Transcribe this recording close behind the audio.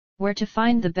Where to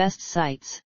find the best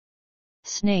sites.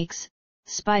 Snakes,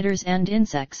 spiders and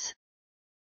insects.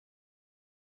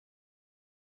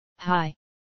 Hi.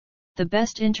 The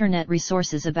best internet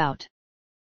resources about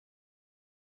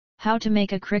how to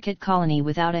make a cricket colony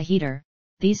without a heater.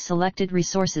 These selected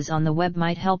resources on the web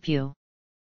might help you.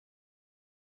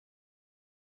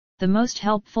 The most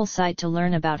helpful site to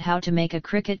learn about how to make a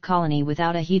cricket colony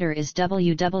without a heater is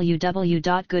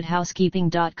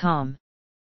www.goodhousekeeping.com.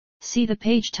 See the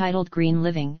page titled Green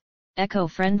Living,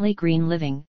 Eco-Friendly Green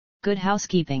Living, Good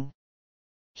Housekeeping.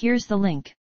 Here's the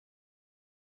link.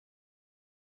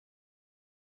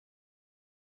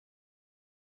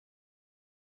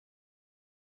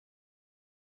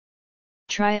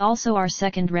 Try also our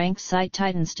second-ranked site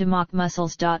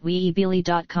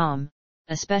titanstomachmuscles.weebly.com,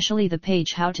 especially the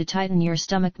page How to Tighten Your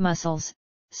Stomach Muscles,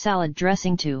 Salad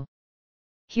Dressing too.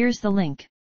 Here's the link.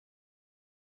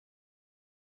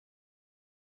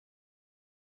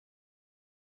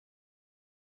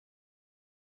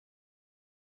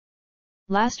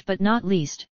 Last but not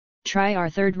least, try our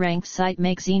third-ranked site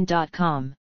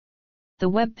Makezine.com. The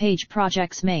web page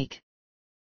projects make.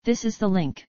 This is the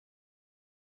link.